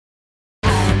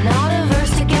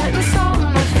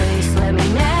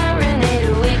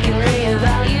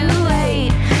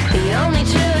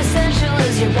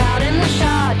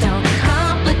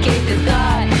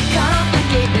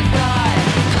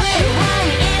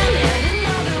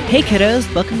Hey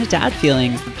kiddos, welcome to Dad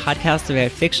Feelings, the podcast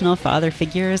about fictional father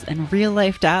figures and real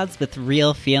life dads with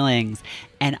real feelings.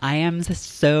 And I am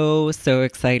so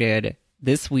excited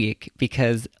this week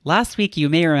because last week, you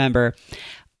may remember,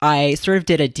 I sort of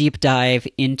did a deep dive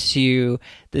into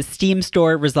the Steam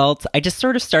store results. I just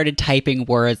sort of started typing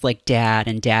words like dad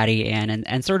and daddy in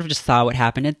and sort of just saw what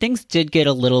happened. And things did get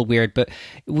a little weird, but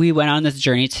we went on this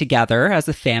journey together as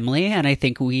a family. And I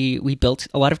think we built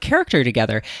a lot of character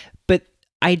together. But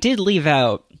I did leave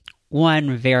out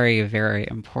one very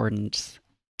important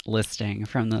listing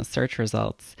from those search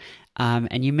results.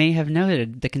 And you may have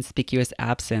noted the conspicuous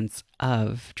absence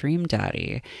of Dream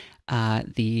Daddy,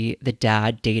 the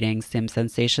dad dating sim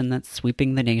sensation that's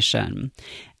sweeping the nation.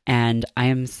 And I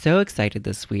am so excited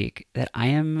this week that I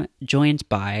am joined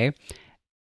by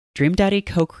Dream Daddy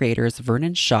co-creators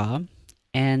Vernon Shaw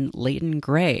and Leighton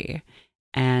Gray.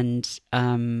 And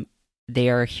they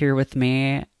are here with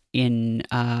me in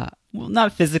well,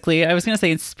 not physically. I was going to say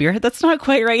in spirit. That's not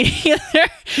quite right either.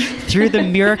 Through the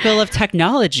miracle of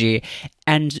technology.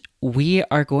 And we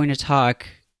are going to talk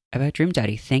about Dream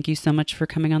Daddy. Thank you so much for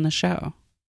coming on the show.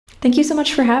 Thank you so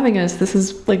much for having us. This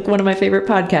is like one of my favorite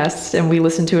podcasts, and we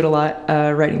listen to it a lot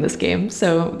writing this game.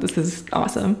 So this is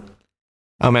awesome.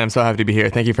 Oh man, I'm so happy to be here.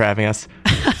 Thank you for having us.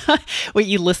 Wait,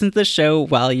 you listened to the show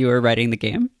while you were writing the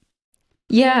game?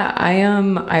 Yeah,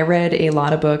 I read a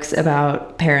lot of books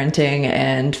about parenting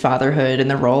and fatherhood and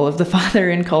the role of the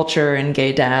father in culture and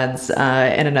gay dads.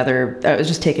 I was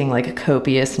just taking like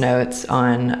copious notes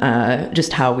on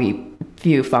just how we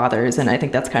view fathers. And I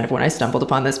think that's kind of when I stumbled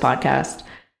upon this podcast.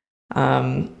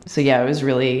 So yeah, it was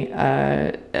really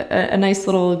a nice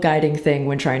little guiding thing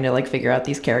when trying to like figure out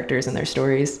these characters and their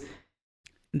stories.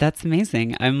 That's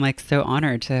amazing. I'm like so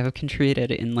honored to have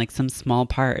contributed in like some small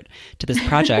part to this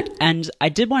project. And I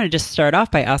did want to just start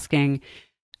off by asking,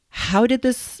 how did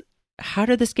this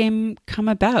game come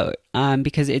about?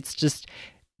 Because it's just,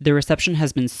 the reception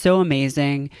has been so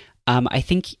amazing. I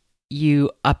think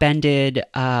you upended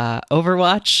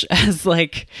Overwatch as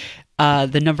like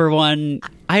the number one.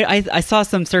 I saw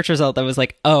some search result that was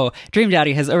like, oh, Dream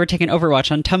Daddy has overtaken Overwatch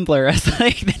on Tumblr as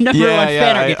like the number one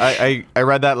fan. I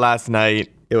read that last night.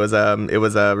 It was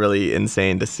really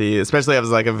insane to see, especially I was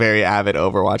like a very avid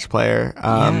Overwatch player.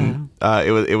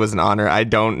 It was an honor. I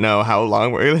don't know how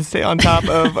long we're gonna stay on top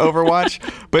of Overwatch,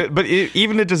 but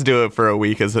even to just do it for a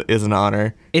week is an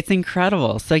honor. It's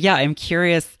incredible. So yeah, I'm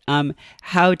curious,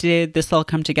 how did this all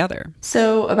come together?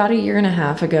 So about a year and a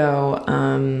half ago,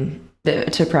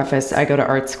 to preface, I go to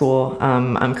art school.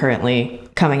 I'm currently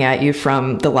coming at you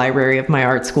from the library of my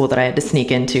art school that I had to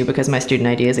sneak into because my student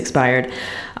ID is expired.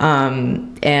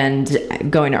 And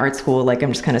going to art school, like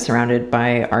I'm just kind of surrounded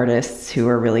by artists who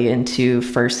are really into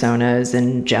fursonas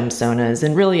and gemsonas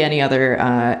and really any other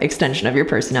extension of your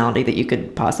personality that you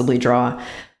could possibly draw.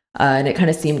 And it kind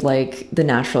of seemed like the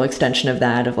natural extension of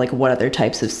that, of like what other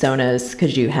types of sonas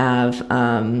could you have?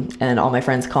 And all my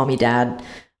friends call me dad.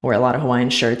 Wear a lot of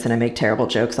Hawaiian shirts and I make terrible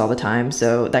jokes all the time.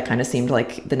 So that kind of seemed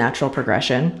like the natural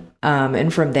progression.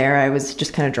 And from there, I was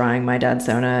just kind of drawing my dad's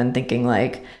Sona and thinking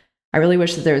like, I really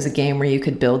wish that there was a game where you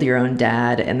could build your own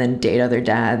dad and then date other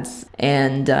dads.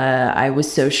 And I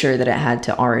was so sure that it had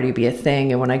to already be a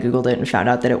thing. And when I Googled it and found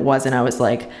out that it wasn't, I was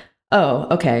like, oh,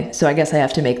 okay. So I guess I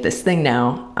have to make this thing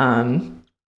now. And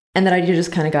that idea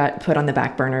just kind of got put on the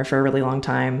back burner for a really long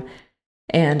time.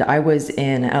 And I was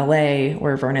in LA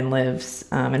where Vernon lives,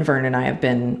 and Vernon and I have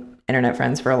been internet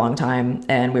friends for a long time,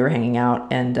 and we were hanging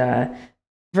out. And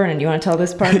Vernon, you want to tell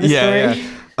this part of the story?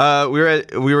 Yeah.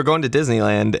 We were going to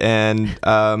Disneyland, and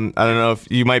I don't know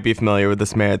if you might be familiar with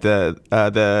this, Merritt, the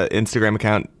Instagram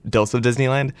account Dose of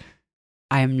Disneyland.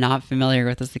 I am not familiar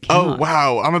with this account. Oh,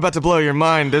 wow. I'm about to blow your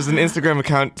mind. There's an Instagram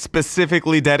account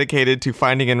specifically dedicated to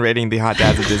finding and rating the hot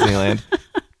dads of Disneyland.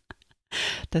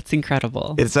 That's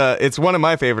incredible. It's one of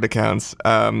my favorite accounts.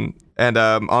 And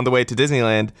on the way to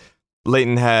Disneyland,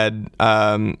 Leighton had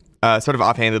sort of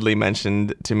offhandedly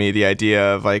mentioned to me the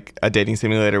idea of like a dating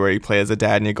simulator where you play as a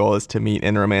dad and your goal is to meet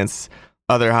and romance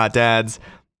other hot dads.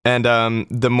 And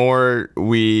the more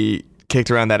we kicked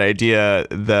around that idea,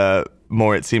 the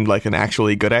more it seemed like an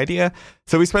actually good idea.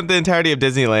 So we spent the entirety of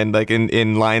Disneyland like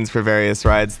in lines for various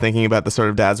rides thinking about the sort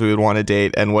of dads we would want to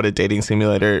date and what a dating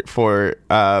simulator for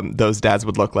those dads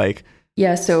would look like.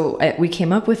 Yeah, so we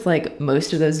came up with like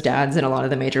most of those dads and a lot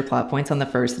of the major plot points on the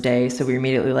first day. So we were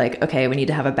immediately like, okay, we need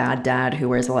to have a bad dad who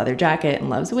wears a leather jacket and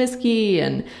loves whiskey,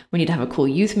 and we need to have a cool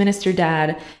youth minister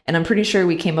dad. And I'm pretty sure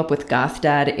we came up with goth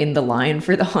dad in the line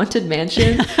for the Haunted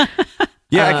Mansion.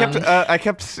 Yeah, I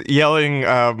kept yelling,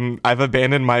 "I've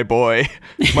abandoned my boy,"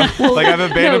 I've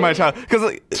abandoned my child.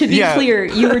 Because to be clear,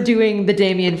 you were doing the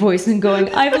Damien voice and going,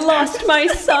 "I've lost my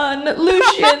son,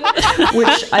 Lucian,"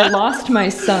 which "I lost my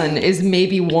son" is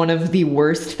maybe one of the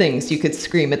worst things you could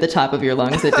scream at the top of your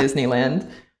lungs at Disneyland.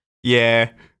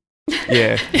 Yeah.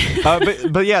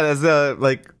 But yeah, as by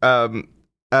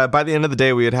the end of the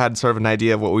day, we had sort of an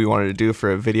idea of what we wanted to do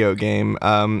for a video game,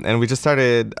 and we just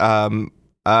started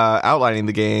outlining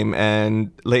the game,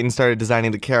 and Leighton started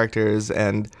designing the characters,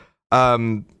 and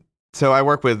so I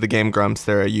work with the Game Grumps.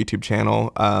 They're a YouTube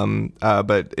channel,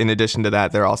 but in addition to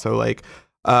that, they're also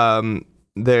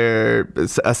they're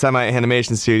a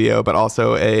semi-animation studio, but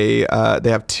also they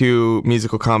have 2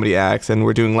 musical comedy acts, and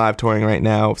we're doing live touring right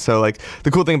now. So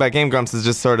the cool thing about Game Grumps is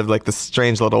just sort of the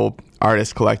strange little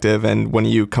artist collective, and when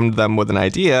you come to them with an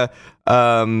idea,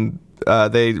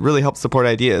 they really help support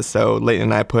ideas. So Leighton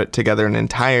and I put together an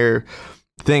entire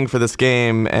thing for this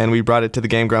game, and we brought it to the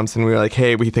Game Grumps, and we were like,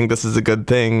 hey, we think this is a good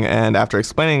thing. And after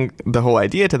explaining the whole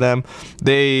idea to them,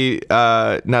 they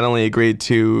not only agreed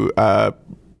to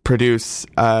produce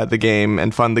the game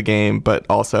and fund the game, but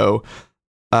also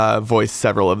voice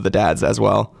several of the dads as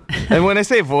well. And when I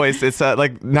say voice, it's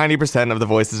 90% of the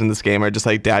voices in this game are just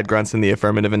dad grunts in the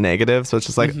affirmative and negative. So it's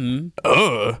just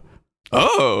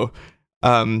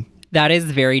That is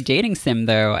very dating sim,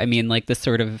 though. I mean, the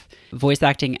sort of voice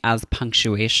acting as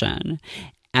punctuation.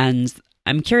 And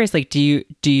I'm curious, do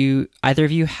you either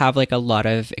of you have a lot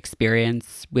of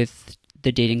experience with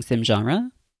the dating sim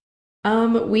genre?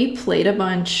 We played a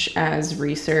bunch as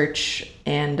research,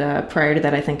 and prior to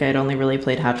that, I think I'd only really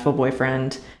played Hatchful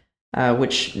Boyfriend,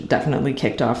 which definitely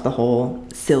kicked off the whole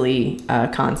silly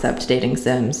concept dating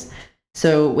sims.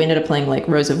 So we ended up playing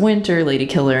Rose of Winter, Lady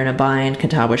Killer in a Bind,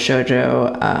 Katawa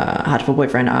Shoujo, Hatchful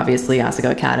Boyfriend, obviously,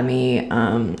 Asuka Academy,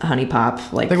 Honey Pop.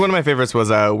 I think one of my favorites was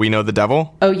We Know the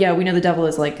Devil. Oh yeah, We Know the Devil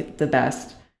is the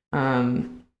best.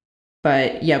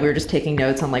 But yeah, we were just taking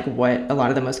notes on what a lot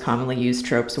of the most commonly used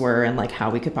tropes were, and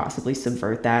how we could possibly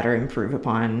subvert that or improve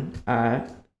upon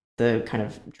the kind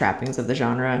of trappings of the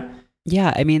genre.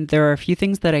 Yeah, I mean, there are a few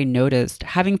things that I noticed,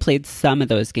 having played some of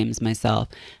those games myself.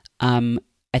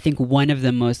 I think one of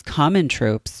the most common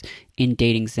tropes in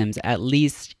dating sims, at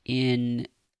least in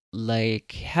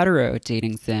hetero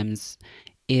dating sims,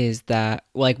 is that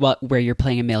where you're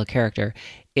playing a male character,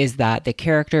 is that the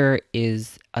character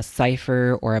is a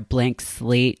cipher or a blank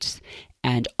slate,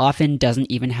 and often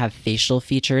doesn't even have facial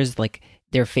features.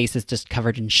 Their face is just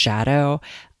covered in shadow,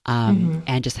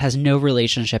 and just has no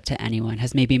relationship to anyone.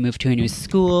 Has maybe moved to a new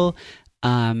school,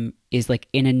 is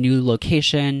in a new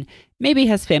location, maybe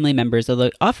has family members, although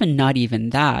often not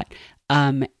even that.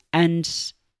 And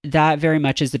that very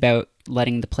much is about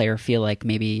letting the player feel like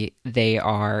maybe they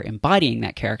are embodying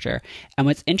that character. And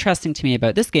what's interesting to me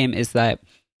about this game is that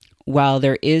while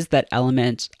there is that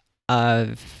element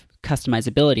of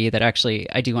customizability that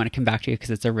actually I do want to come back to,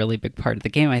 because it's a really big part of the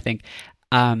game, I think,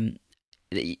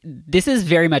 this is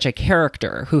very much a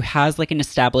character who has an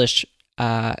established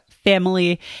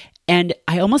family. And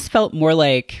I almost felt more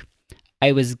like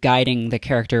I was guiding the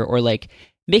character, or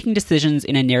making decisions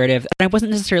in a narrative. And I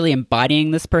wasn't necessarily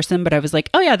embodying this person, but I was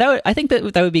oh yeah, I think that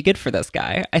would be good for this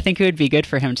guy. I think it would be good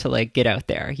for him to get out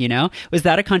there, Was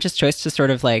that a conscious choice to sort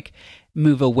of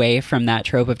move away from that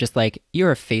trope of just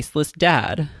you're a faceless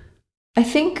dad? I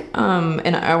think,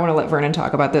 and I want to let Vernon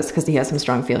talk about this because he has some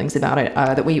strong feelings about it,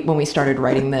 that when we started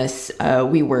writing this,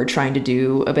 we were trying to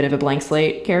do a bit of a blank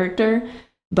slate character.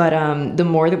 But the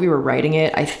more that we were writing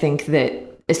it, I think that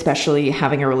especially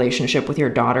having a relationship with your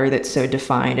daughter that's so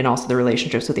defined, and also the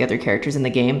relationships with the other characters in the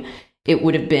game, it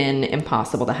would have been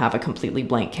impossible to have a completely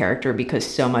blank character, because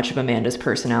so much of Amanda's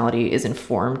personality is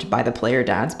informed by the player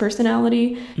dad's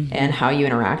personality and how you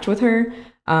interact with her.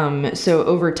 So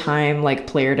over time,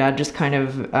 player dad just kind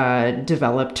of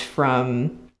developed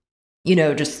from,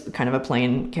 just kind of a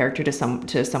plain character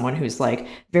to someone who's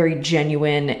very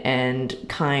genuine and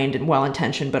kind and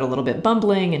well-intentioned, but a little bit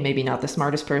bumbling and maybe not the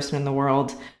smartest person in the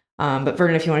world. But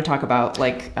Vernon, if you want to talk about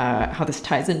how this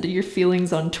ties into your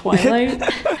feelings on Twilight.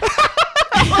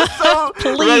 So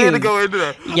please. Ready to go into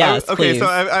that. Yes, okay, please. so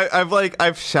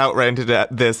I've shout ranted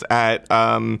this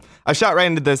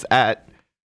at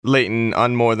Leighton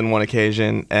on more than one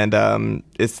occasion, and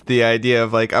it's the idea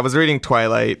of I was reading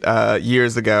Twilight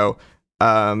years ago,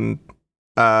 and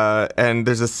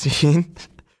there's a scene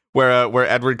where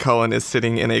Edward Cullen is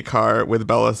sitting in a car with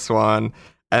Bella Swan,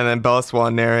 and then Bella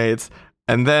Swan narrates,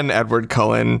 and then Edward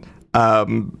Cullen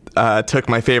took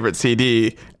my favorite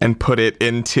CD and put it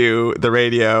into the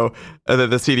radio,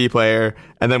 the CD player,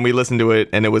 and then we listened to it,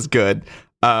 and it was good.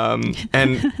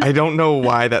 And I don't know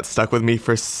why that stuck with me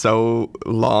for so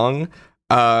long.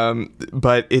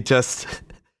 But it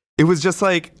was just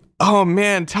like, oh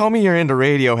man, tell me you're into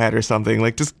Radiohead or something.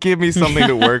 Like, just give me something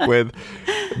to work with.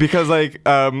 Because like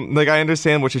I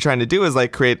understand what you're trying to do is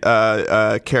like create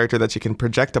a character that you can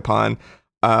project upon.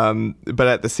 But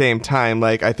at the same time,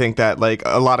 like, I think that like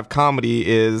a lot of comedy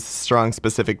is strong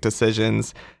specific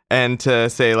decisions. And to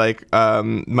say like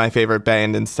my favorite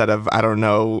band instead of, I don't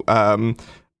know,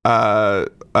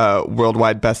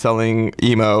 worldwide best-selling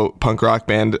emo punk rock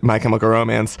band My Chemical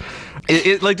Romance,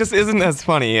 it like just isn't as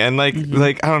funny. And like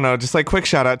like I don't know, just like quick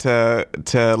shout out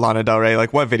to Lana Del Rey.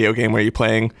 Like, what video game were you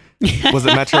playing? Was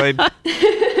it Metroid? But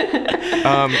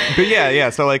yeah.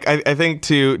 So like I think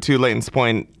to Leighton's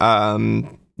point,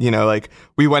 you know, like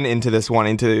we went into this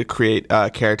wanting to create a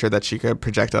character that she could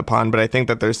project upon, but I think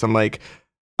that there's some like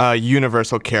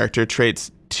universal character traits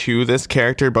to this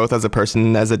character, both as a person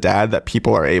and as a dad, that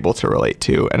people are able to relate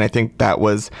to. And I think that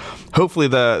was hopefully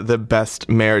the best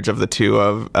marriage of the two,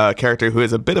 of a character who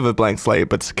is a bit of a blank slate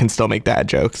but can still make dad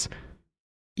jokes.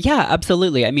 Yeah,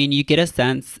 absolutely. I mean, you get a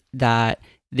sense that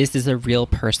this is a real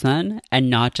person and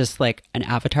not just like an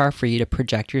avatar for you to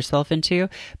project yourself into,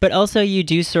 but also you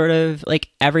do sort of like,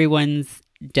 everyone's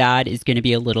dad is going to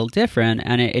be a little different.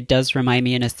 And it does remind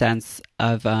me in a sense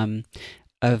of the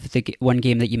one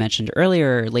game that you mentioned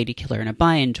earlier, Lady Killer in a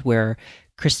Bind, where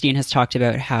Christine has talked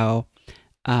about how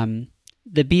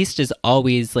the beast is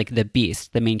always like the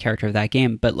beast, the main character of that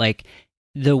game, but like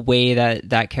the way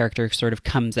that character sort of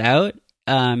comes out,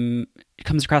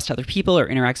 comes across to other people or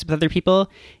interacts with other people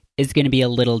is going to be a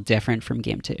little different from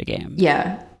game to game.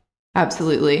 Yeah,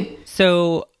 absolutely.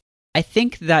 So I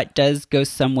think that does go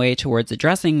some way towards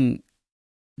addressing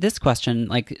this question,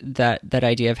 like that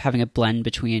idea of having a blend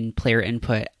between player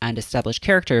input and established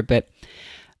character. But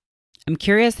I'm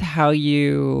curious how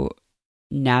you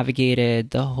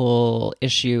navigated the whole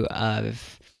issue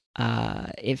of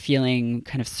it feeling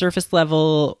kind of surface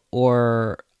level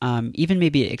or even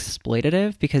maybe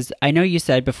exploitative, because I know you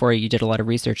said before you did a lot of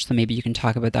research, so maybe you can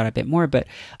talk about that a bit more. But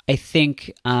I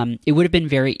think it would have been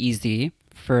very easy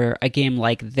for a game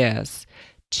like this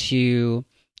to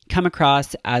come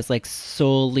across as like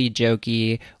solely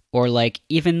jokey, or like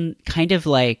even kind of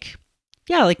like,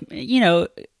 yeah, like, you know,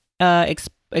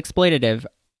 exploitative.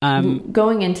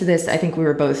 Going into this, I think we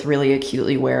were both really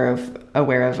acutely aware of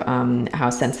how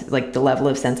like the level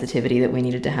of sensitivity that we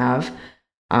needed to have.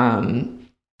 And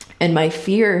my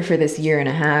fear for this year and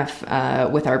a half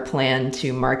with our plan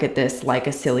to market this like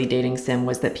a silly dating sim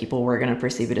was that people were going to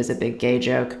perceive it as a big gay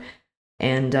joke.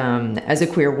 And as a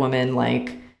queer woman,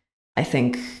 like, I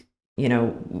think, you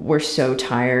know, we're so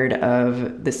tired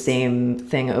of the same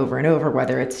thing over and over,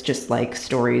 whether it's just like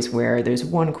stories where there's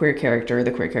one queer character,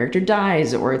 the queer character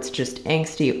dies, or it's just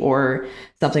angsty, or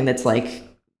something that's like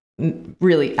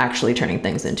really actually turning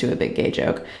things into a big gay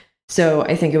joke. So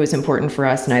I think it was important for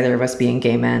us, neither of us being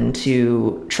gay men,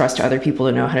 to trust other people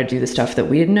to know how to do the stuff that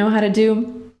we didn't know how to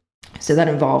do. So that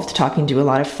involved talking to a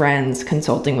lot of friends,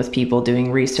 consulting with people,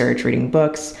 doing research, reading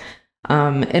books.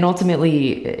 And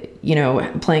ultimately, you know,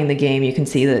 playing the game, you can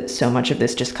see that so much of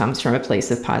this just comes from a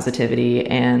place of positivity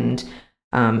and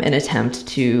an attempt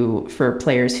for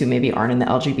players who maybe aren't in the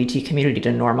LGBT community to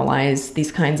normalize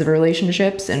these kinds of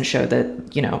relationships and show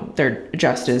that, you know, they're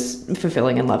just as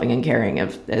fulfilling and loving and caring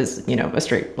as, you know, a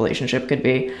straight relationship could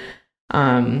be.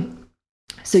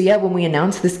 So yeah, when we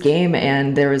announced this game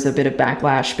and there was a bit of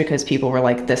backlash because people were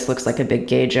like, this looks like a big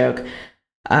gay joke.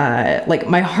 Like,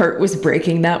 my heart was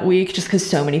breaking that week just because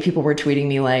so many people were tweeting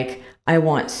me like, I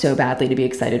want so badly to be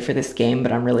excited for this game,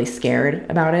 but I'm really scared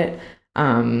about it.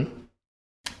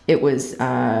 It was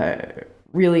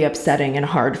really upsetting and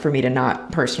hard for me to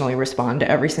not personally respond to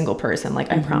every single person.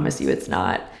 Like, I promise you it's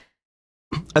not.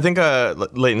 I think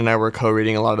Leighton and I were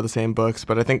co-reading a lot of the same books,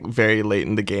 but I think very late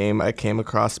in the game, I came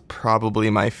across probably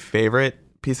my favorite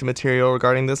piece of material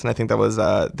regarding this, and I think that was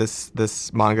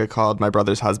this manga called My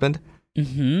Brother's Husband.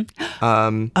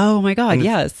 Oh my god,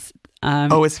 yes.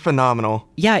 It's phenomenal.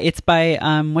 Yeah, it's by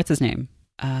what's his name?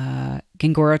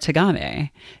 Gengoro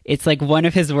Tagame. It's like one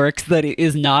of his works that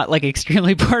is not like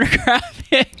extremely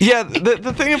pornographic. Yeah,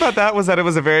 the thing about that was that it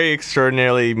was a very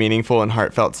extraordinarily meaningful and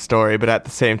heartfelt story, but at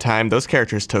the same time, those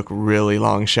characters took really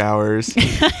long showers.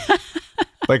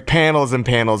 Like panels and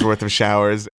panels worth of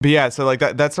showers. But yeah, so like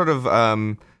that sort of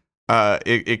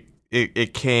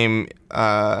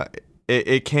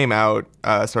it came out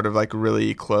sort of like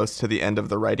really close to the end of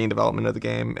the writing development of the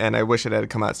game, and I wish it had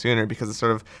come out sooner because it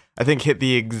sort of, I think, hit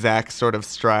the exact sort of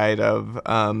stride of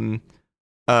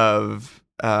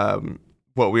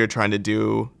what we were trying to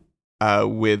do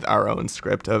with our own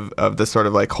script of the sort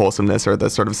of like wholesomeness or the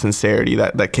sort of sincerity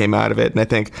that came out of it. And I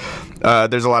think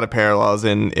there's a lot of parallels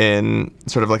in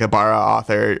sort of like a Bara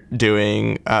author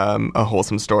doing a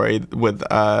wholesome story with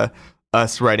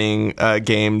us writing a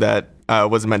game that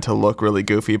was meant to look really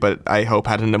goofy, but I hope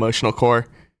had an emotional core.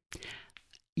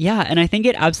 Yeah, and I think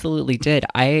it absolutely did.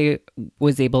 I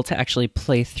was able to actually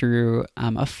play through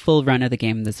a full run of the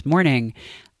game this morning,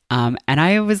 and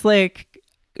I was like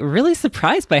really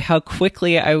surprised by how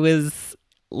quickly I was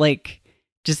like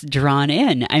just drawn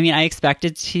in. I mean, I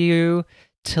expected to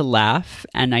laugh,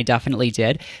 and I definitely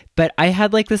did, but I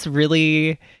had like this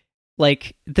really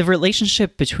like the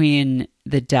relationship between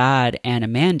the dad and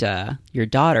Amanda, your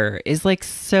daughter, is like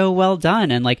so well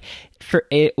done, and like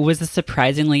it was a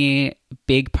surprisingly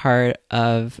big part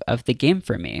of the game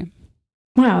for me.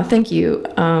 Wow, thank you.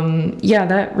 Yeah,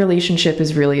 that relationship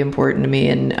is really important to me,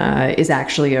 and is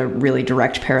actually a really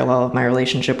direct parallel of my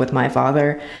relationship with my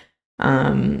father.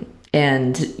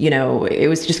 And, you know, it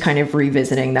was just kind of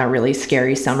revisiting that really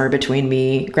scary summer between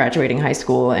me graduating high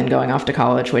school and going off to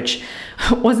college, which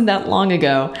wasn't that long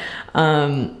ago.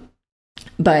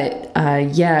 But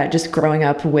yeah, just growing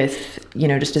up with, you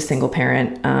know, just a single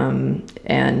parent,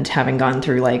 and having gone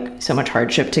through like so much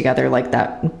hardship together, like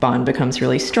that bond becomes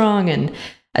really strong. And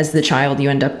as the child, you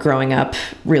end up growing up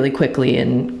really quickly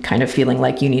and kind of feeling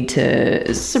like you need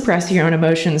to suppress your own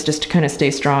emotions just to kind of stay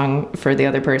strong for the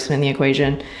other person in the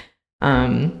equation.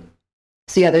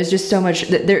 So yeah, there's just so much.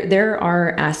 There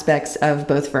are aspects of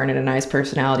both Vernon and I's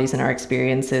personalities and our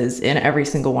experiences in every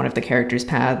single one of the characters'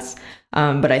 paths.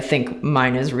 But I think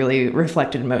mine is really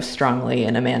reflected most strongly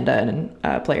in Amanda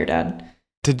and Player Dad.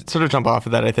 To sort of jump off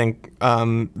of that, I think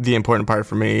the important part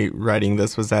for me writing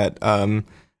this was that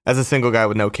as a single guy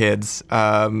with no kids,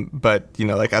 but you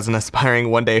know, like as an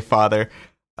aspiring one-day father,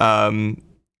 I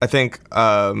think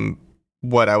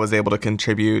what I was able to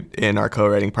contribute in our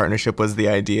co-writing partnership was the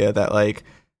idea that like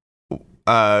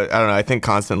I don't know, I think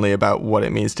constantly about what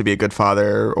it means to be a good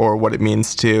father or what it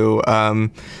means to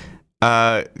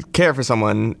care for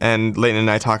someone, and Leighton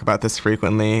and I talk about this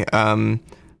frequently.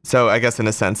 So I guess in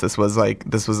a sense this was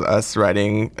us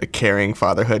writing a caring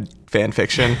fatherhood fan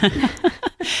fiction.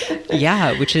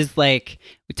 Yeah, which is like,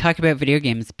 we talk about video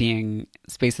games being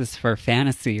spaces for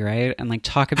fantasy, right? And like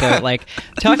talk about like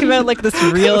this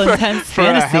real intense for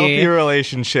fantasy. A healthy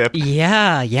relationship.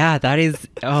 Yeah, that is,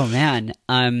 oh man.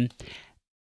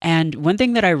 And one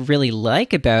thing that I really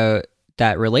like about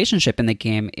that relationship in the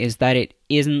game is that it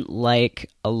isn't like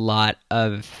a lot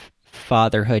of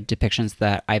fatherhood depictions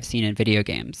that I've seen in video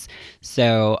games.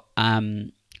 So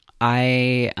I've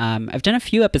done a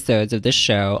few episodes of this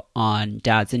show on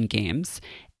dads in games,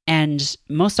 and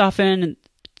most often,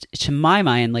 to my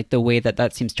mind, like the way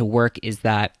that seems to work is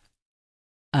that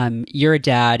you're a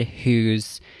dad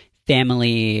whose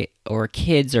family or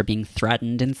kids are being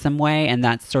threatened in some way, and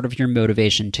that's sort of your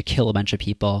motivation to kill a bunch of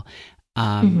people,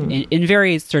 in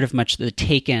very sort of much the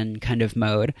Taken kind of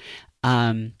mode.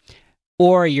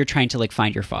 Or you're trying to like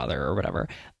find your father or whatever.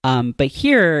 But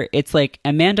here it's like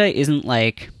Amanda isn't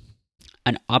like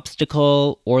an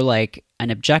obstacle or like an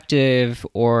objective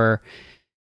or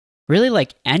really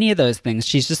like any of those things.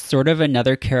 She's just sort of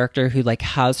another character who like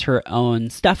has her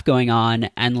own stuff going on,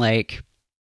 and like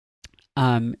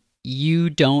you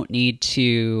don't need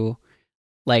to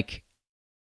like,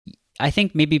 I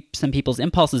think maybe some people's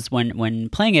impulses when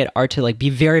playing it are to like be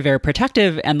very, very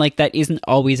protective, and like that isn't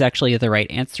always actually the right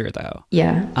answer though.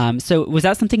 Yeah. So was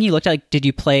that something you looked at? Like, did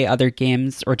you play other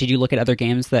games, or did you look at other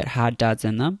games that had dads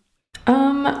in them?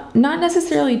 Not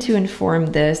necessarily to inform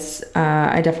this.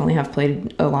 I definitely have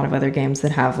played a lot of other games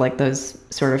that have like those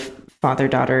sort of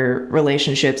father-daughter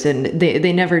relationships, and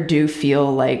they never do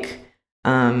feel like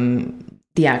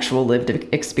the actual lived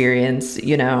experience,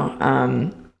 you know.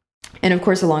 And of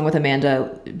course, along with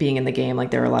Amanda being in the game,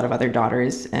 like there are a lot of other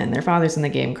daughters and their fathers in the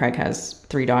game. Craig has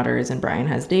 3 daughters, and Brian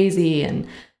has Daisy, and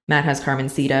Matt has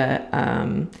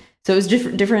Carmencita. So it was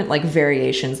different like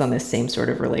variations on this same sort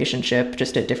of relationship,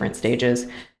 just at different stages.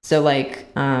 So like,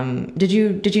 did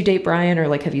you date Brian, or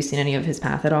like have you seen any of his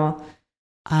path at all?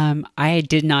 I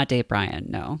did not date Brian,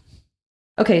 no.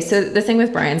 Okay, so the thing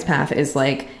with Brian's path is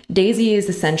like Daisy is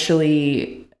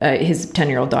essentially his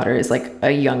 10-year-old daughter is like a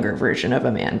younger version of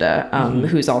Amanda,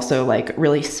 who's also like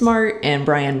really smart, and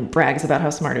Brian brags about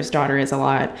how smart his daughter is a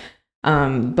lot.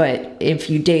 But if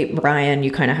you date Brian,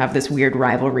 you kind of have this weird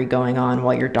rivalry going on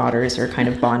while your daughters are kind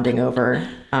of bonding over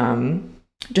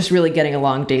just really getting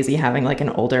along. Daisy having like an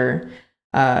older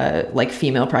like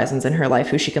female presence in her life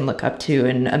who she can look up to,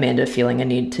 and Amanda feeling a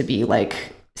need to be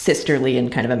like sisterly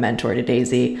and kind of a mentor to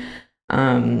Daisy,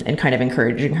 and kind of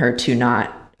encouraging her to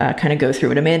not kind of go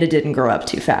through it. Amanda didn't grow up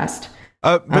too fast.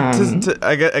 I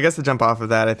guess to jump off of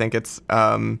that, I think it's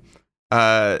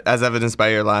as evidenced by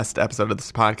your last episode of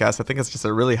this podcast, I think it's just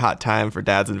a really hot time for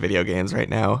dads in video games right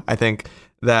now. I think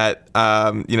that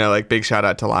like big shout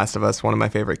out to Last of Us, one of my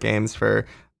favorite games for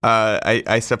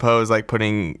I suppose like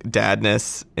putting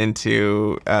dadness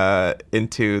into the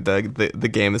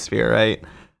gamosphere, right?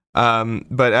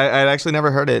 But I'd actually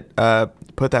never heard it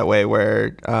put that way,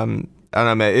 where I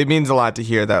don't know, it means a lot to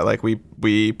hear that like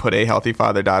we put a healthy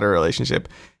father-daughter relationship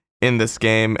in this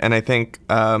game. And I think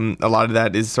a lot of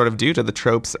that is sort of due to the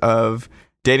tropes of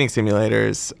dating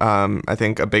simulators. I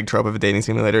think a big trope of a dating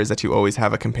simulator is that you always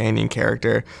have a companion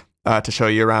character to show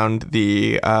you around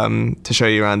the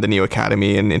new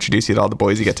academy and introduce you to all the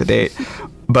boys you get to date.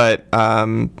 But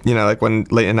like when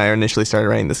Leighton and I initially started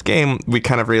writing this game, we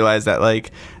kind of realized that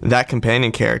like that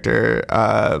companion character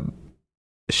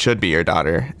should be your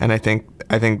daughter, and I think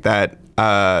that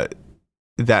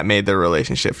that made the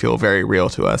relationship feel very real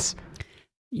to us.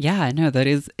 Yeah, no,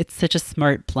 it's such a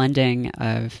smart blending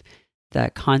of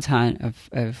that content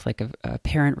of like a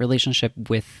parent relationship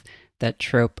with that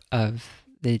trope of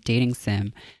the dating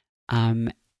sim.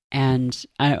 And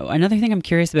another thing I'm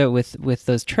curious about with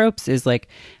those tropes is like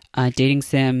dating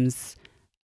sims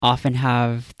often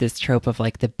have this trope of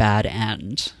like the bad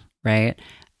end, right?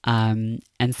 And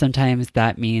sometimes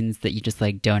that means that you just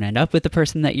like don't end up with the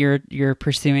person that you're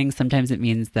pursuing. Sometimes it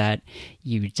means that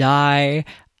you die.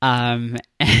 And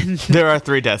there are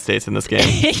 3 death states in this game.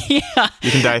 Yeah.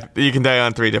 You can die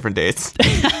on 3 different dates.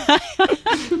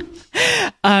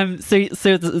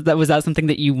 So that was that something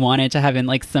that you wanted to have in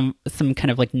like some kind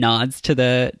of like nods to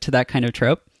that kind of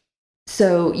trope?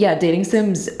 So yeah, dating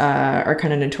sims are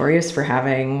kind of notorious for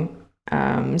having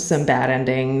some bad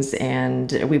endings,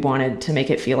 and we wanted to make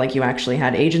it feel like you actually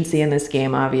had agency in this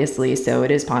game, obviously. So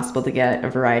it is possible to get a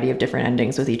variety of different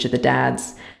endings with each of the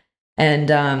dads.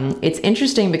 And it's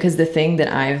interesting because the thing that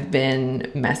I've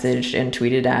been messaged and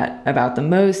tweeted at about the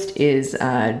most is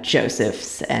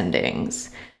Joseph's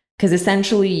endings. Because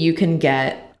essentially you can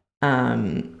get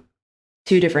 2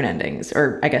 different endings,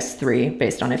 or I guess 3,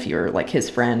 based on if you're like his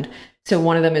friend. So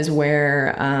one of them is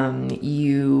where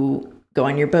you go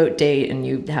on your boat date and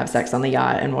you have sex on the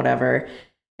yacht and whatever.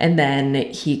 And then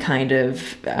he kind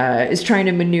of is trying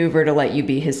to maneuver to let you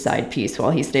be his side piece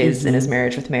while he stays in his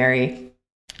marriage with Mary.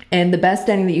 And the best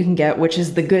ending that you can get, which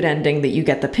is the good ending that you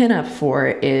get the pinup for,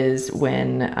 is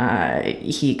when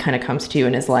he kind of comes to you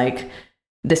and is like,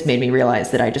 this made me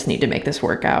realize that I just need to make this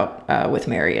work out with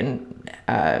Mary. And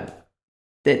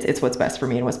it's what's best for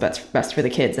me and what's best for the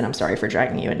kids. And I'm sorry for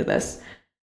dragging you into this.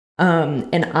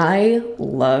 And I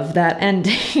love that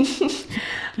ending.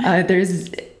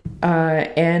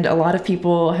 And a lot of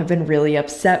people have been really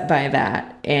upset by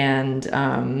that.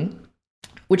 And,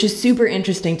 which is super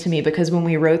interesting to me, because when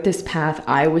we wrote this path,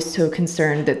 I was so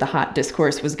concerned that the hot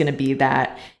discourse was going to be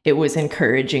that it was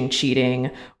encouraging cheating,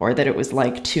 or that it was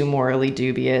like too morally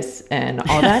dubious and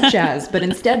all that jazz. But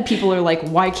instead people are like,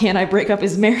 why can't I break up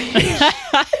his marriage?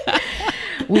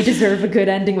 We deserve a good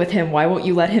ending with him. Why won't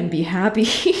you let him be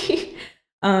happy?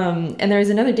 And there's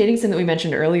another dating sim that we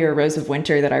mentioned earlier, Rose of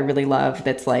Winter, that I really love.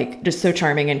 That's like just so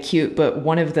charming and cute. But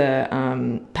one of the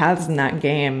paths in that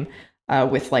game,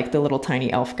 with like the little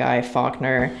tiny elf guy,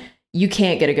 Faulkner, you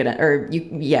can't get a good,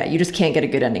 you just can't get a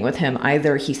good ending with him.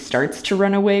 Either he starts to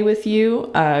run away with you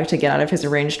to get out of his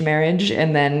arranged marriage,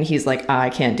 and then he's like, I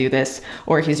can't do this,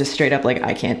 or he's just straight up like,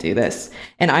 I can't do this.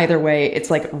 And either way,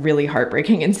 it's like really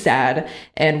heartbreaking and sad.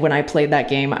 And when I played that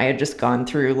game, I had just gone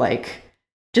through like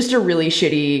just a really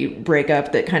shitty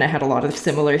breakup that kind of had a lot of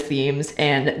similar themes,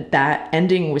 and that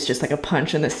ending was just like a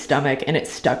punch in the stomach, and it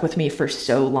stuck with me for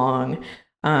so long.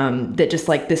 That just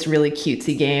like this really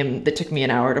cutesy game that took me an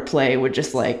hour to play would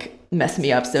just like mess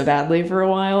me up so badly for a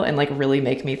while, and like really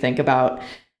make me think about,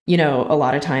 a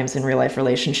lot of times in real life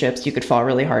relationships, you could fall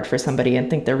really hard for somebody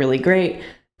and think they're really great,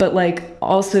 but like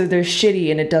also they're shitty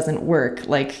and it doesn't work.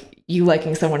 Like you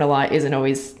liking someone a lot isn't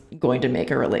always going to make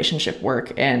a relationship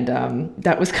work. And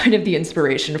that was kind of the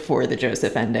inspiration for the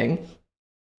Joseph ending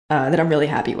that I'm really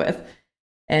happy with.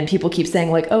 And people keep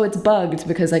saying like, oh, it's bugged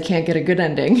because I can't get a good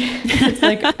ending. It's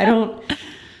like,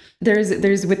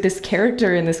 there's with this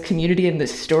character and this community and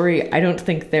this story, I don't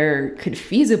think there could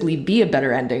feasibly be a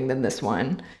better ending than this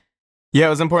one. Yeah, it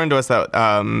was important to us that,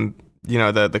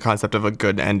 the concept of a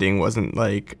good ending wasn't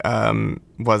riding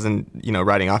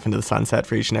off into the sunset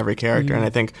for each and every character. Mm-hmm.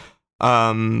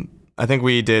 And I think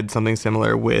we did something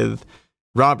similar with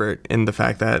Robert, in the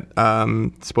fact that,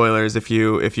 spoilers, if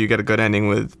you get a good ending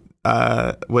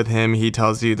with him, he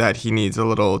tells you that he needs a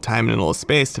little time and a little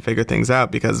space to figure things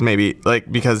out, because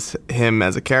him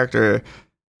as a character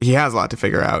he has a lot to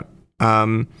figure out.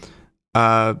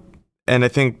 And I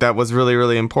think that was really,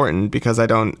 really important because I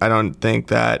don't think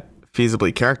that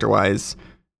feasibly character-wise,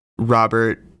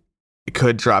 Robert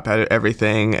could drop out of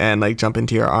everything and like jump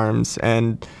into your arms.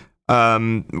 And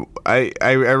I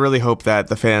really hope that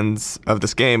the fans of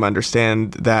this game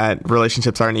understand that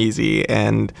relationships aren't easy,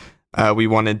 and we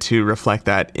wanted to reflect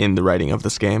that in the writing of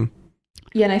this game.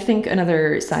 Yeah, and I think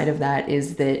another side of that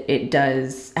is that it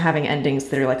does having endings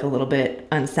that are like a little bit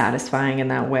unsatisfying in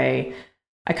that way.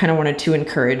 I kind of wanted to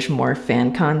encourage more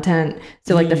fan content.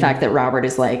 So like the fact that Robert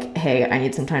is like, hey, I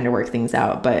need some time to work things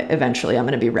out, but eventually I'm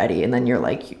going to be ready. And then you're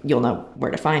like, you'll know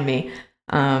where to find me.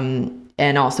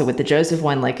 And also with the Joseph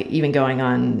one, like even going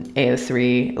on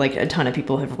AO3, like a ton of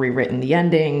people have rewritten the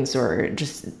endings or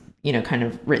just, you know, kind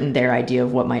of written their idea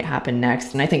of what might happen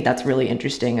next. And I think that's really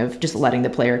interesting of just letting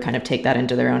the player kind of take that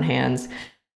into their own hands,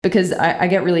 because I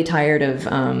get really tired of,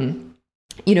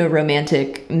 you know,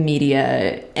 romantic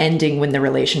media ending when the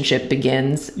relationship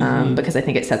begins, because I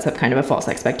think it sets up kind of a false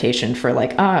expectation for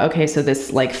like, okay, so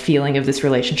this like feeling of this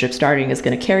relationship starting is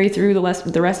going to carry through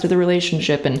the rest of the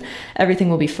relationship and everything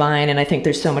will be fine. And I think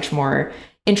there's so much more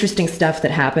interesting stuff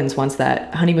that happens once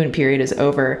that honeymoon period is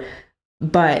over.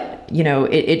 But, you know,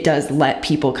 it does let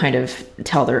people kind of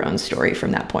tell their own story from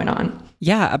that point on.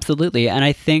 Yeah, absolutely. And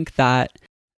I think that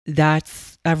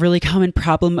that's a really common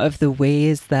problem of the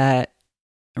ways that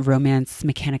romance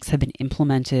mechanics have been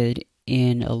implemented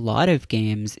in a lot of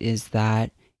games, is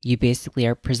that you basically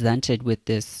are presented with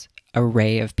this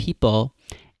array of people,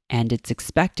 and it's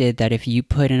expected that if you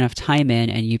put enough time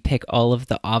in and you pick all of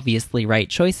the obviously right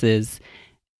choices,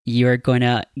 you're going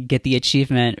to get the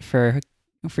achievement for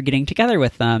getting together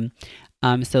with them.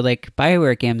 So like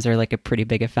BioWare games are like a pretty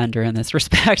big offender in this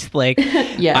respect. Like,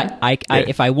 yeah, I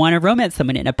if I want to romance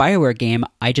someone in a BioWare game,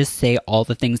 I just say all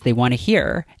the things they want to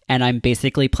hear, and I'm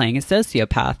basically playing a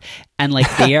sociopath, and like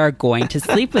they are going to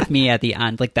sleep with me at the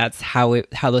end. Like that's how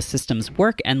those systems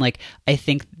work, and like I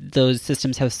think those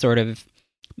systems have sort of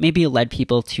maybe led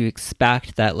people to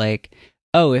expect that like,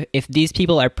 oh, if these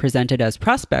people are presented as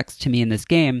prospects to me in this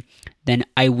game, then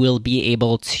I will be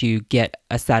able to get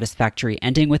a satisfactory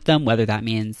ending with them, whether that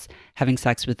means having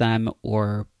sex with them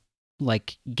or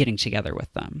like getting together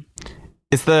with them.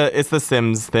 It's the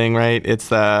Sims thing, right? It's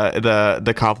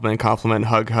the compliment,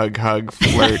 hug,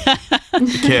 flirt,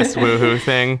 kiss, woohoo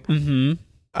thing.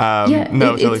 Mm-hmm.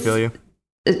 Totally feel you.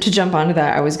 To jump onto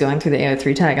that, I was going through the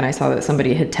AO3 tag and I saw that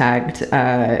somebody had tagged,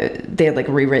 they had like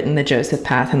rewritten the Joseph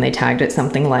path and they tagged it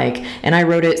something like, and I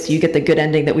wrote it so you get the good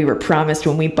ending that we were promised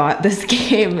when we bought this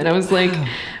game. And I was like,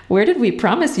 where did we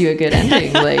promise you a good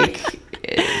ending? Like,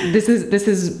 this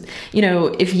is, you know,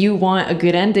 if you want a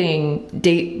good ending,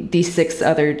 date these 6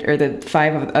 other, or the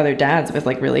 5 other dads with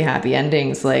like really happy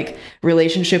endings. Like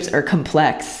relationships are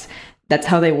complex. That's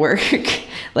how they work.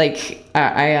 Like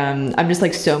I'm just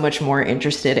like so much more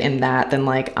interested in that than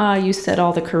like, you said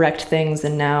all the correct things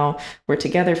and now we're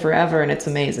together forever and it's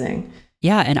amazing.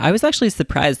 Yeah, and I was actually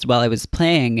surprised while I was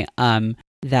playing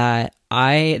that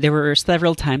there were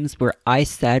several times where I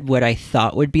said what I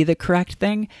thought would be the correct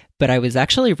thing, but I was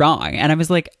actually wrong. And I was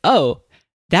like, oh,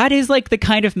 that is like the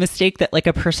kind of mistake that like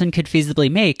a person could feasibly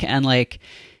make. And like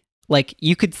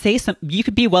you could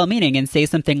be well-meaning and say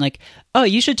something like, oh,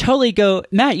 you should totally go,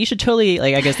 Matt, you should totally,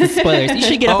 like, I guess the spoilers, you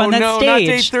should get up on that stage. Oh, no, not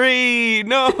day 3,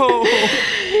 no.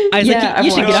 I was like,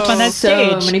 you should get up on that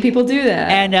stage. So many people do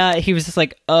that. And he was just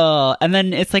like, oh, and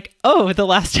then it's like, oh, the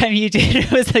last time you did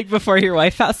it was like before your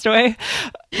wife passed away.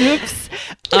 Oops.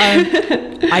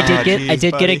 I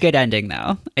did get a good ending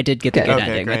though. I did get the good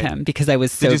ending with him because I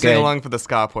was so good. Did you sing along for the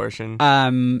ska portion?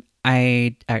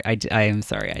 I am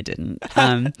sorry I didn't.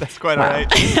 That's quite all right.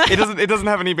 It doesn't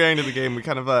have any bearing to the game. We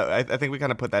kind of I think we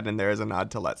kind of put that in there as a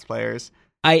nod to Let's Players.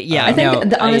 I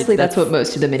think honestly that's what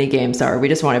most of the mini games are. We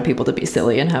just wanted people to be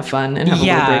silly and have fun and have a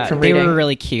little break from reading. They were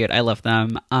really cute. I love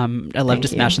them. I love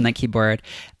just smashing that keyboard.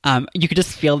 You could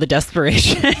just feel the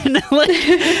desperation. Like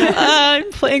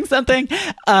I'm playing something.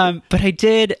 But I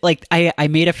did like I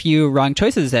made a few wrong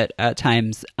choices at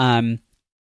times.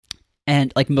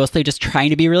 And like mostly just trying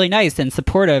to be really nice and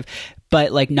supportive,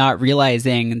 but like not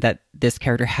realizing that this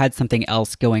character had something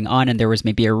else going on and there was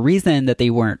maybe a reason that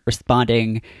they weren't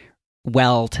responding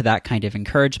well to that kind of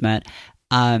encouragement.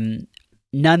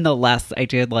 Nonetheless, I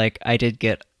did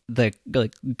get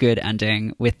the good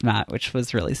ending with Matt, which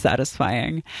was really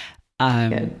satisfying.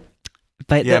 Good.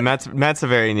 But yeah, Matt's a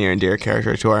very near and dear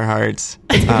character to our hearts.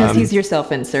 It's because he's your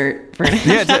self-insert, Vernon.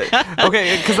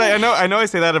 Okay, because I know I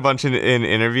say that a bunch in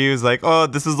interviews, like, oh,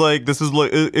 this is like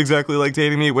exactly like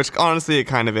dating me, which honestly it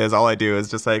kind of is. All I do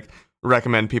is just like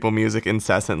recommend people music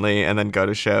incessantly and then go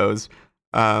to shows.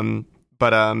 But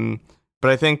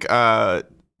I think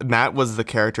Matt was the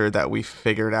character that we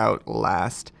figured out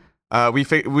last.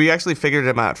 We actually figured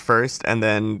him out first, and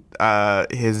then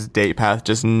his date path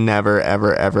just never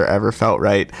ever felt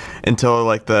right until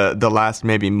like the last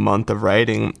maybe month of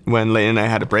writing, when Leighton and I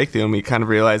had a breakthrough, and we kind of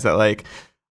realized that like,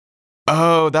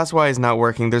 oh, that's why he's not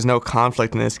working. There's no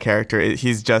conflict in his character.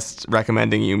 He's just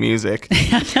recommending you music,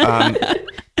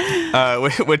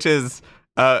 which is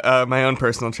my own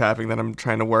personal trapping that I'm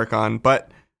trying to work on.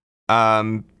 But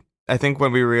I think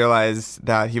when we realized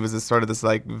that he was this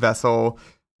like vessel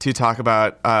to talk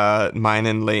about mine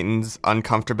and Leighton's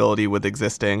uncomfortability with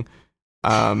existing,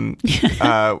 he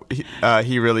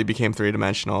really became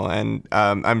three-dimensional, and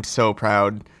I'm so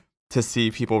proud to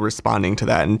see people responding to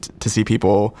that, and to see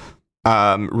people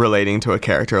relating to a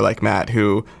character like Matt,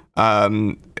 who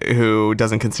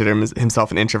doesn't consider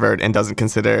himself an introvert and doesn't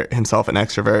consider himself an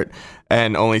extrovert,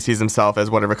 and only sees himself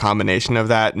as whatever combination of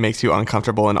that makes you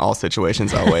uncomfortable in all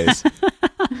situations always.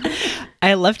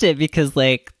 I loved it because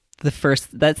like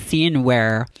that scene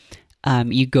where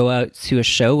you go out to a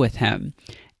show with him,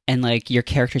 and like your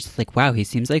character's just like, wow, he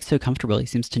seems like so comfortable. He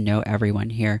seems to know everyone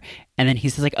here. And then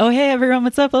he's just like, oh, hey, everyone,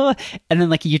 what's up? Blah, blah. And then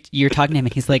like you're talking to him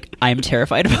and he's like, I'm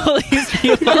terrified of all these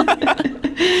people.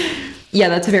 Yeah,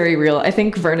 that's very real. I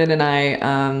think Vernon and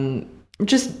I,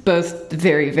 just both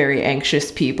very, very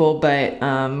anxious people, but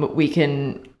we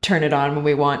can turn it on when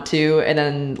we want to. And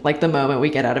then like the moment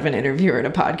we get out of an interview or in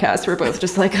a podcast, we're both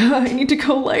just like, oh, I need to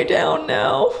go lie down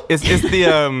now. Is the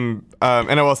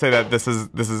and I will say that this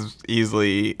is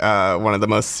easily one of the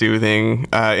most soothing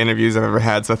interviews I've ever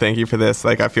had. So thank you for this.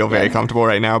 Like I feel very comfortable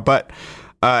right now. But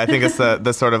I think it's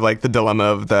the sort of like the dilemma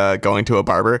of the going to a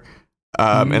barber.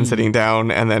 And sitting down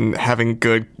and then having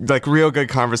real good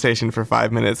conversation for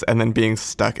 5 minutes and then being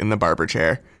stuck in the barber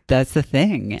chair. That's the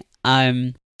thing.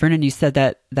 Vernon, you said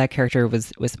that character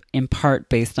was in part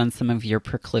based on some of your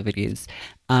proclivities.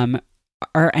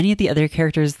 Are any of the other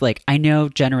characters, like, I know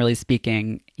generally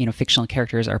speaking, fictional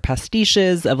characters are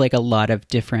pastiches of like a lot of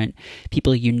different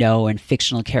people and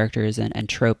fictional characters and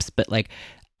tropes, but like,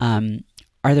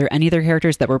 are there any other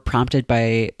characters that were prompted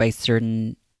by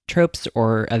certain tropes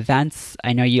or events?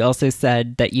 I know you also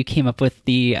said that you came up with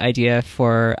the idea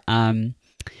for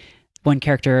one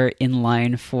character in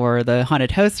line for the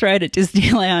haunted house ride at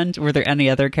Disneyland. Were there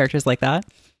any other characters like that?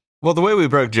 Well, the way we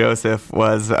broke Joseph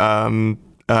was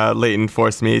Leighton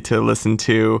forced me to listen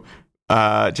to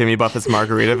Jimmy Buffett's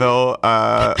Margaritaville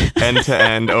end to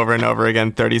end over and over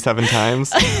again 37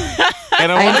 times.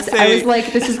 And I was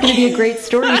like, this is going to be a great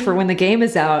story for when the game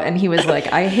is out. And he was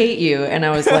like, I hate you. And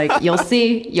I was like, you'll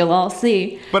see. You'll all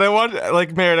see. But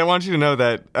Merritt, I want you to know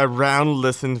that around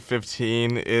listen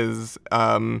 15 is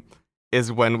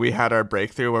when we had our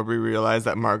breakthrough, where we realized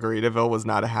that Margaritaville was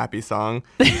not a happy song.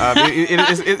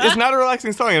 It's not a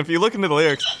relaxing song. And if you look into the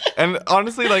lyrics, and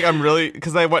honestly, like I'm really,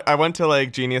 because I went to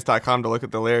like genius.com to look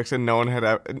at the lyrics, and no one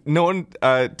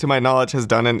to my knowledge has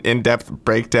done an in-depth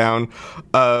breakdown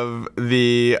of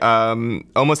the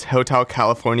almost Hotel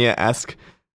California-esque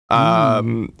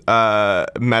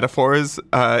metaphors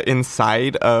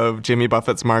inside of Jimmy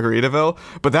Buffett's Margaritaville.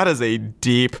 But that is a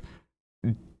deep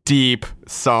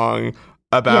song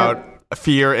about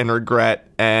fear and regret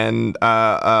and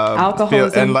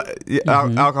alcoholism,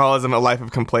 alcoholism, a life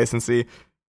of complacency,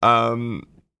 and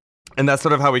that's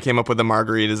sort of how we came up with the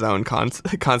Margarita Zone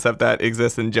concept that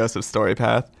exists in Joseph's story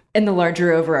path. And the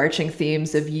larger overarching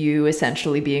themes of you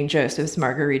essentially being Joseph's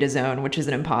Margarita Zone, which is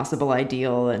an impossible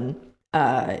ideal. And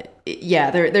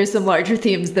there's some larger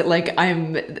themes that like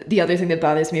the other thing that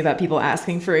bothers me about people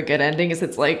asking for a good ending is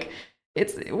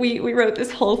we wrote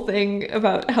this whole thing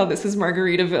about how this is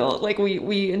Margaritaville. Like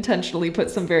we intentionally put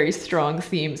some very strong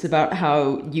themes about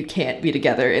how you can't be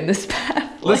together in this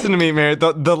path. Listen to me, Mary.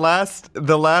 The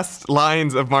last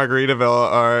lines of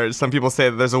Margaritaville are, some people say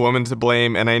that there's a woman to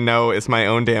blame, and I know it's my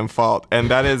own damn fault.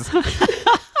 And that is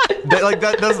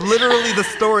that's literally the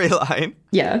storyline.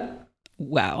 Yeah.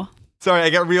 Wow. Sorry, I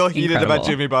got real heated Incredible. about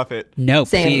Jimmy Buffett. No,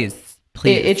 Same. please.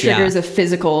 Please, it triggers a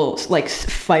physical like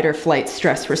fight or flight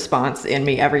stress response in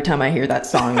me every time I hear that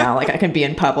song now. Like I can be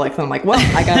in public and I'm like, well,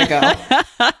 I gotta go.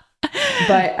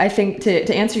 But I think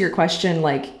to answer your question,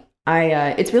 like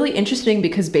it's really interesting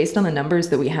because based on the numbers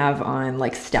that we have on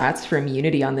like stats from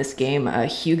Unity on this game,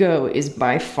 Hugo is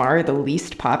by far the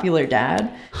least popular dad.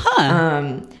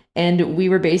 And we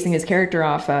were basing his character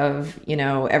off of,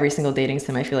 every single dating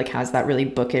sim I feel like has that really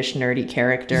bookish, nerdy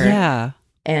character. Yeah.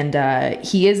 And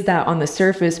he is that on the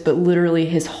surface, but literally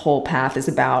his whole path is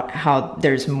about how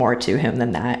there's more to him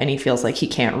than that. And he feels like he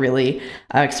can't really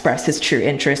express his true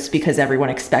interests because everyone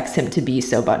expects him to be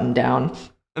so buttoned down.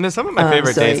 And they're some of my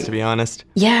favorite dates, to be honest.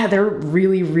 Yeah, they're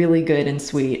really, really good and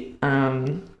sweet.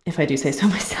 If I do say so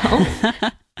myself.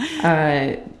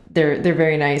 They're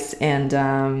very nice. And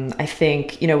I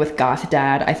think, with Goth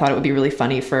Dad, I thought it would be really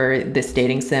funny for this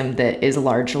dating sim that is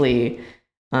largely,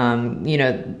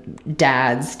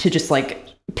 dads to just like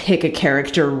pick a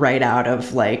character right out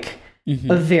of like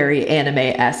a very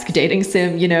anime-esque dating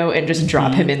sim, and just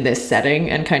drop him in this setting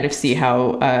and kind of see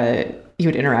how he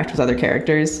would interact with other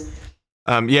characters.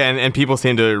 And people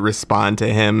seem to respond to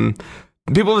him.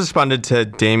 People responded to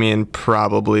Damien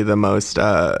probably the most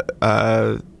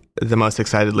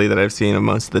excitedly that I've seen of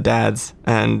most of the dads,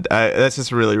 and that's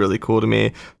just really, really cool to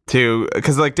me too,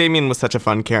 because like Damien was such a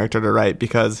fun character to write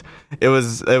because it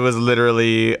was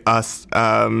literally us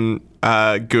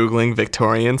googling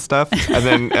Victorian stuff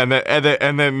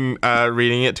and then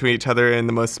reading it to each other in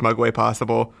the most smug way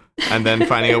possible, and then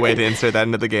finding a way to insert that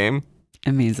into the game.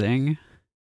 Amazing.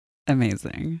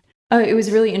 It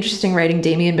was really interesting writing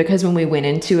Damien because when we went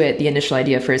into it, the initial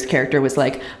idea for his character was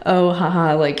like, oh,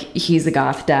 haha, like he's a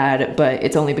goth dad, but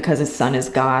it's only because his son is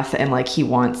goth and like he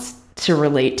wants to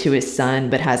relate to his son,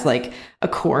 but has like a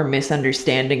core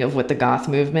misunderstanding of what the goth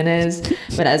movement is.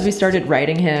 But as we started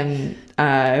writing him,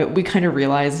 we kind of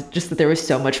realized just that there was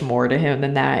so much more to him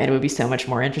than that. And it would be so much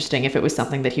more interesting if it was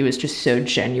something that he was just so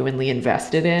genuinely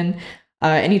invested in.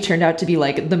 And he turned out to be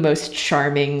like the most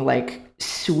charming, like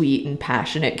sweet and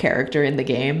passionate character in the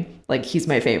game. Like he's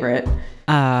my favorite.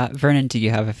 Vernon, do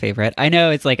you have a favorite? I know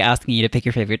it's like asking you to pick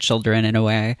your favorite children in a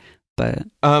way, but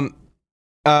I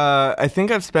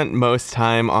think I've spent most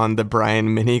time on the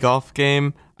Brian mini golf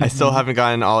game. I still haven't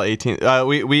gotten all 18.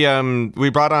 We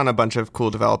brought on a bunch of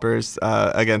cool developers.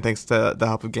 Again, thanks to the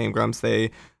help of Game Grumps.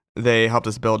 They helped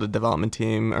us build a development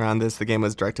team around this. The game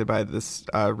was directed by this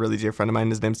really dear friend of mine.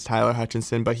 His name's Tyler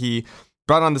Hutchinson, but he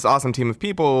brought on this awesome team of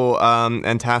people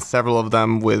and tasked several of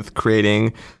them with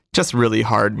creating just really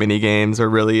hard mini games, or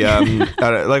really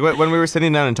like when we were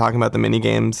sitting down and talking about the mini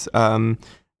games,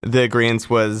 the agreement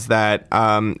was that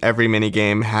every mini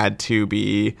game had to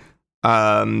be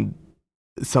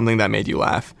something that made you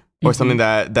laugh, or something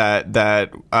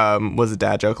that was a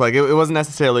dad joke. Like it wasn't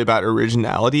necessarily about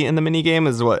originality in the mini game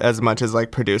as much as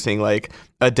like producing like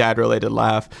a dad related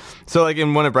laugh. So like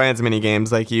in one of Brian's mini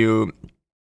games, like you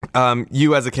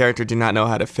as a character do not know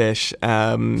how to fish,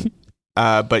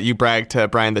 but you brag to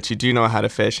Brian that you do know how to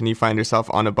fish, and you find yourself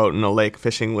on a boat in a lake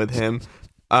fishing with him.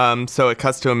 So it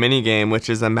cuts to a mini game, which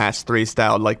is a match 3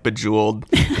 styled, like Bejeweled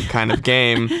kind of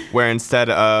game, where instead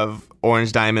of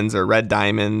orange diamonds or red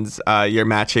diamonds, you're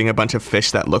matching a bunch of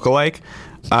fish that look alike.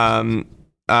 And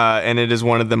it is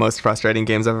one of the most frustrating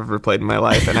games I've ever played in my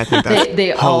life, and I think that's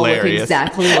they all look hilarious.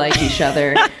 exactly like each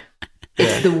other.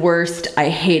 It's the worst. I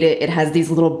hate it. It has these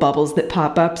little bubbles that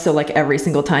pop up. So like every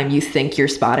single time you think you're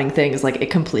spotting things, like it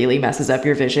completely messes up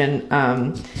your vision.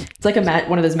 It's like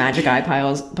one of those magic eye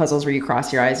puzzles where you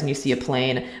cross your eyes and you see a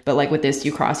plane. But like with this,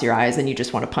 you cross your eyes and you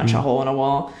just want to punch a hole in a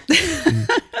wall.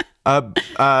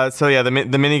 So yeah, the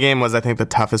mini game was, I think, the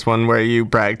toughest one, where you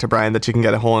brag to Brian that you can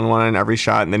get a hole in one in every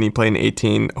shot, and then you play an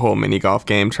 18-hole mini golf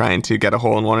game trying to get a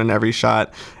hole in one in every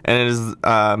shot, and it is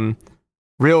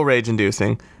real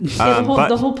rage-inducing. Yeah,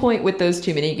 the whole point with those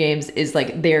two mini games is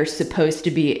like they're supposed to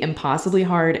be impossibly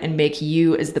hard and make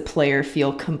you as the player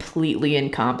feel completely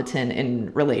incompetent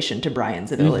in relation to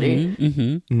Brian's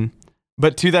ability.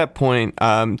 But to that point,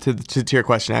 to your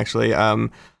question, actually,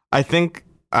 I think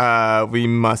we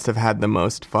must have had the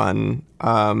most fun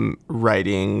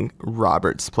writing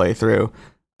Robert's playthrough.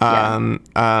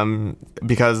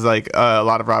 Because like a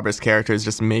lot of Robert's characters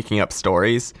just making up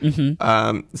stories.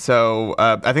 So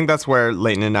I think that's where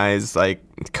Leighton and I's like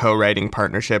co-writing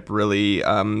partnership really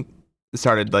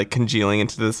started like congealing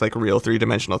into this like real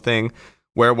 3-dimensional thing,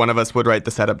 where one of us would write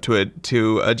the setup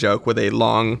to a joke with a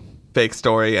long fake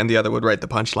story, and the other would write the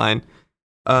punchline.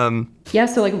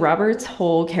 So like Robert's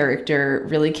whole character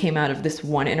really came out of this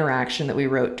one interaction that we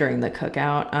wrote during the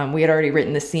cookout. We had already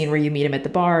written the scene where you meet him at the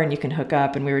bar and you can hook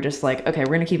up, and we were just like, okay,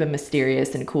 we're gonna keep him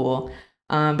mysterious and cool.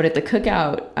 But at the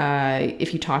cookout,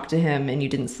 if you talk to him and you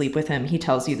didn't sleep with him, he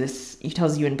tells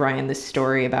you and Brian this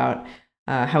story about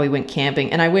how he went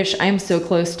camping. And I am so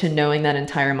close to knowing that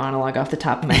entire monologue off the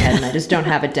top of my head, and I just don't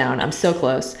have it down. I'm so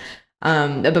close.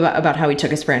 About how he took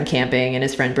his friend camping and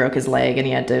his friend broke his leg and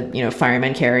he had to,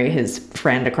 fireman carry his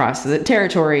friend across the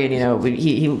territory, and,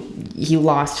 he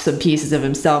lost some pieces of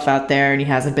himself out there and he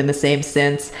hasn't been the same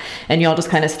since. And you all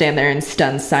just kind of stand there in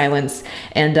stunned silence.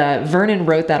 And Vernon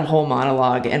wrote that whole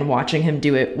monologue, and watching him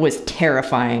do it was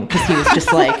terrifying because he was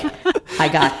just like, I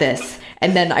got this.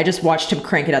 And then I just watched him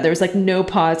crank it out. There was like no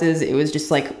pauses. It was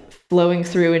just like flowing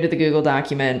through into the Google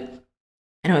document.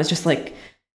 And I was just like,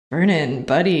 Vernon,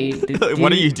 buddy,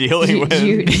 what are you dealing with? Do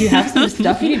you have some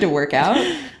stuff you need to work out?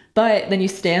 But then you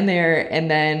stand there, and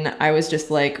then I was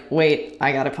just like, wait,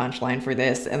 I got a punchline for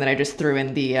this. And then I just threw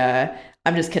in the,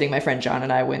 I'm just kidding, my friend John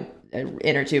and I went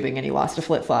inner tubing and he lost a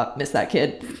flip-flop, miss that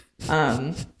kid.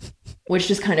 Which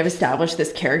just kind of established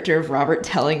this character of Robert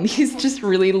telling these just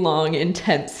really long,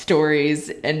 intense stories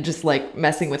and just like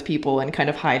messing with people and kind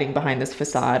of hiding behind this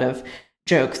facade of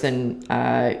jokes and,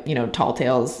 tall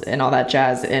tales and all that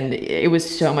jazz. And it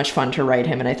was so much fun to write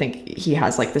him. And I think he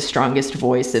has like the strongest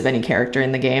voice of any character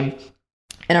in the game.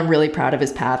 And I'm really proud of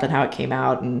his path and how it came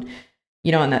out. And,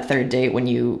 on that third date, when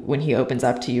he opens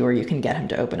up to you, or you can get him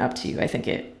to open up to you, I think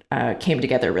it came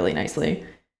together really nicely.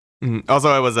 Also,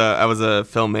 I was a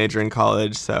film major in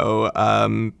college, so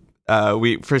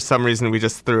we for some reason we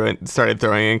just started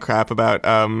throwing in crap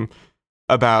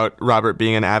about Robert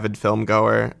being an avid film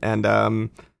goer, and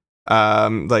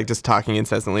like just talking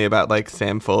incessantly about like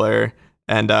Sam Fuller,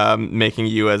 and making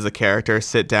you as a character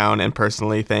sit down and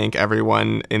personally thank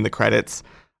everyone in the credits.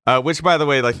 Which, by the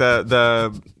way, like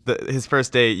his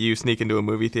first date, you sneak into a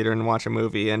movie theater and watch a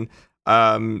movie, and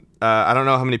I don't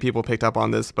know how many people picked up on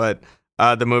this, but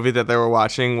the movie that they were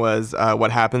watching was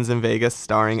What Happens in Vegas,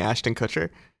 starring Ashton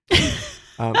Kutcher.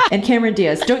 And Cameron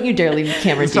Diaz. Don't you dare leave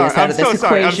Cameron Diaz out of this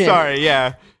equation. I'm sorry,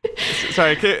 yeah.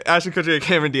 Sorry, Ashton Kutcher and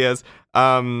Cameron Diaz.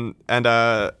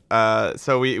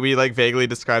 So we like vaguely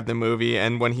described the movie,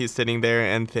 and when he's sitting there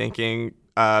and thanking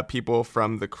people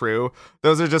from the crew,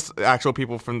 those are just actual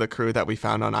people from the crew that we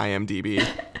found on IMDb.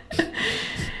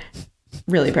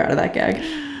 Really proud of that gag.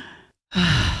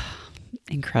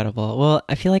 Incredible. Well,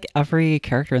 I feel like every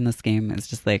character in this game is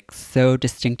just like so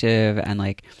distinctive, and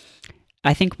like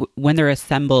I think when they're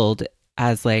assembled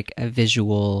as like a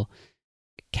visual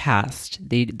cast,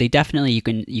 they definitely you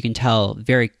can tell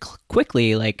very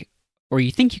quickly, like, or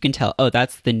you think you can tell, oh,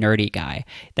 that's the nerdy guy,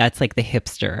 that's like the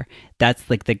hipster, that's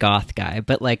like the goth guy.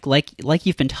 But like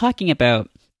you've been talking about,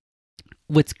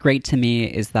 what's great to me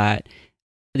is that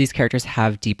these characters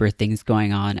have deeper things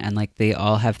going on, and like they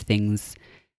all have things.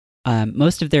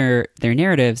 Most of their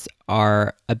narratives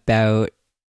are about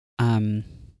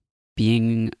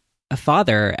being a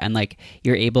father, and like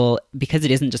you're able, because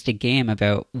it isn't just a game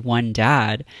about one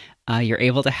dad, you're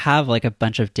able to have like a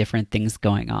bunch of different things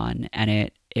going on,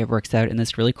 and it works out in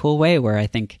this really cool way where I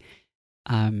think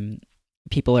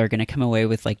people are going to come away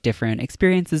with like different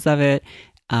experiences of it,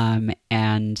 and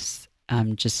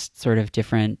just sort of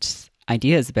different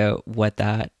ideas about what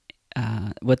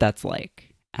that's like.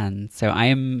 And so I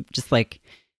am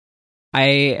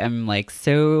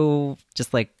so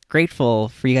just like grateful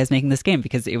for you guys making this game,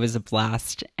 because it was a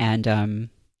blast, and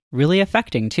really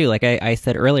affecting too. Like I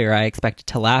said earlier, I expected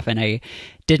to laugh, and I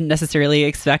didn't necessarily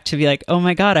expect to be like, oh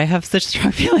my God, I have such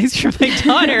strong feelings for my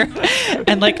daughter.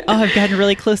 And like, oh, I've gotten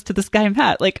really close to this guy,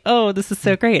 Matt. Like, oh, this is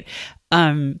so great.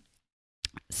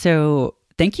 So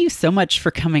thank you so much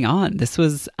for coming on. This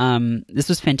was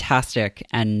fantastic.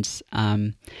 And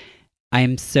I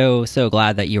am so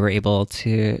glad that you were able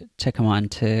to come on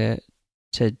to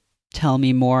tell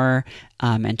me more,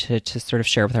 and to sort of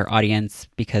share with our audience,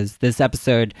 because this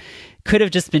episode could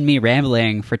have just been me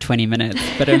rambling for 20 minutes,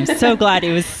 but I'm so glad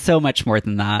it was so much more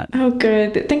than that. Oh,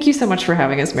 good. Thank you so much for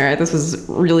having us, Merritt. This was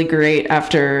really great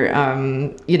after,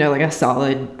 like a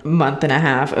solid month and a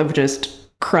half of just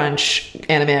crunch,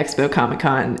 Anime Expo,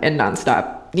 Comic-Con, and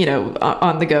nonstop,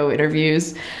 on the go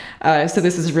interviews. So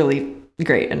this is really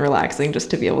great and relaxing just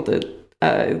to be able to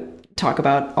talk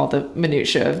about all the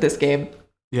minutia of this game.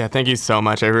 Yeah, thank you so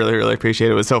much. I really, really appreciate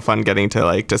it. It was so fun getting to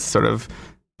like just sort of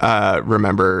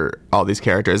remember all these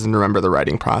characters and remember the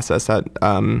writing process. That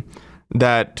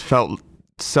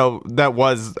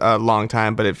was a long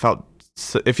time, but it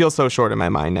feels so short in my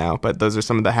mind now. But those are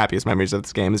some of the happiest memories of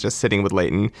this game, is just sitting with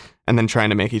Leighton and then trying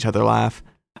to make each other laugh.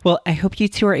 Well, I hope you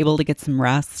two are able to get some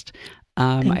rest.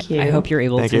 Thank you. I hope you're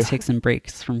able to take some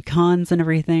breaks from cons and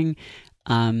everything,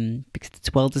 because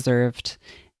it's well deserved.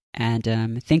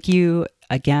 And thank you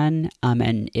again.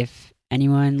 And if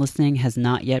anyone listening has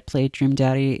not yet played Dream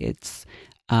Daddy, it's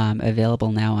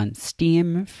available now on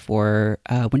Steam for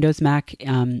Windows, Mac,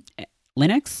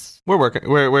 Linux. We're working.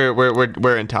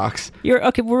 We're in talks. You're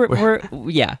okay. We're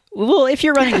yeah. Well, if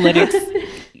you're running Linux,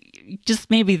 just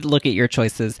maybe look at your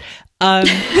choices.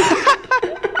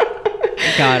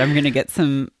 God, I'm gonna get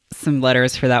some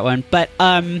letters for that one. But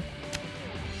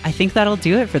I think that'll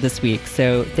do it for this week.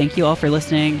 So thank you all for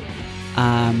listening.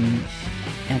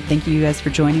 And thank you guys for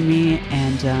joining me.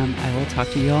 And I will talk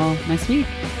to you all next week.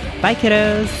 Bye,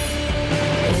 kiddos.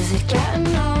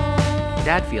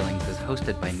 Dad Feelings is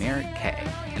hosted by Merritt K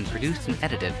and produced and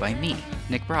edited by me,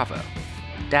 Nick Bravo.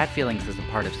 Dad Feelings is a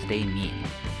part of Stay Mean.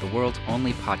 the world's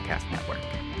only podcast network.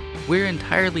 We're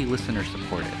entirely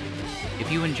listener-supported. If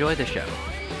you enjoy the show,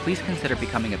 please consider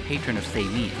becoming a patron of Say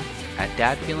Me at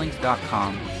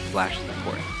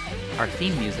dadfeelings.com/support. Our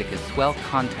theme music is Swell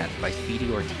Content by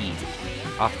Speedy Ortiz,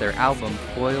 off their album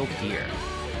Foiled Deer.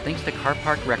 Thanks to Car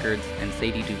Park Records and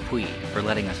Sadie Dupuis for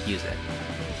letting us use it.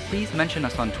 Please mention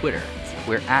us on Twitter.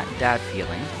 We're at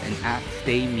dadfeelings and at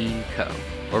StayMeanCo.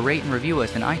 Or rate and review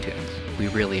us in iTunes. We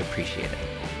really appreciate it.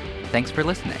 Thanks for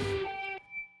listening.